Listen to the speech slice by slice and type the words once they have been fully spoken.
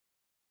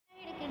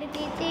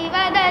तिची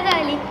वादा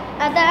झाली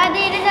आता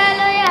अधीर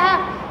झालो या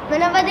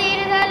मन बधीर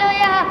झालो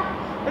या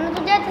म्हणून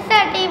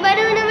तुझ्यासाठी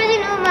बनवून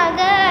मजनू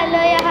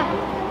मागलो या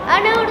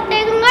आणि उडते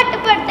घुंगट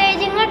पडते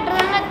जिंगट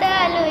रंगत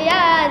आलो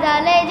या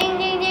झाले जिंग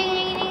जिंग जिंग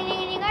जिंग जिंग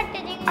जिंग जिंगट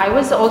जिंग. I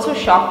was also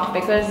shocked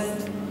because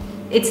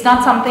it's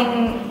not something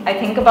I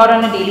think about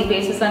on a daily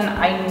basis, and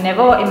I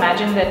never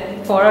imagined that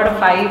 4 out of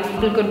 5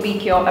 people could be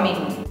cured. I mean,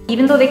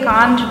 even though they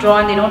can't draw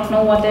and they don't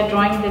know what they're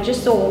drawing, they're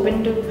just so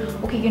open to,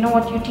 okay, you know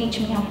what, you teach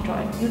me how to draw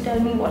it. You tell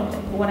me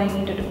what I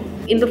need to do.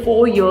 In the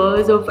 4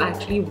 years of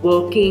actually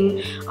working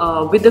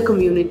with the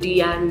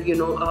community and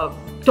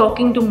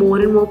talking to more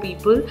and more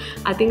people,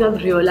 I think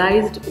I've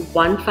realized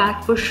one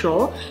fact for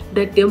sure,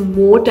 that they're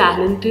more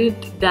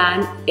talented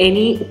than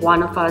any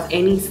one of us,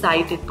 any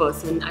sighted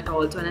person at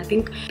all. So, and I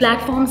think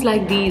platforms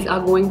like these are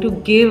going to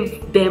give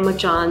them a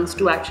chance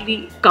to actually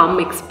come,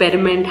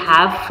 experiment,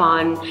 have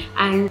fun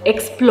and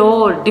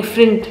explore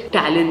different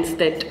talents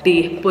that they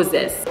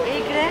possess.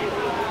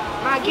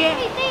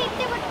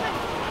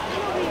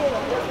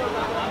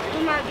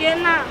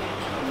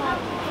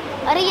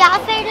 अरे या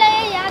साईडला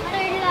आहे या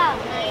साईडला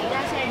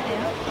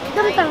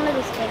एकदम चांगलं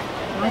दिसतंय.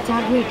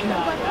 चार भेटला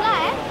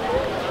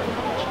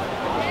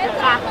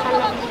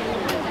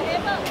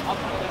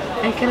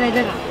ऐकायला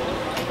येतं का?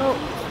 हो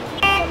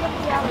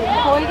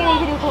खोल के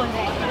नाही खोल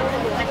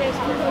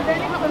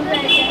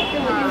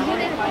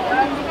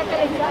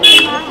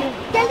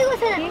जल्दी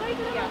घुसा ना.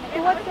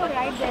 towards your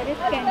right there is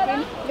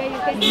canteen where you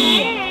can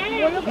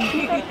वो लोग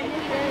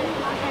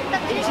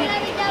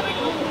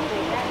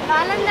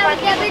नालंदा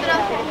विद्यापीठ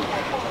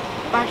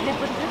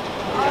पाटलिपुत्र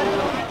और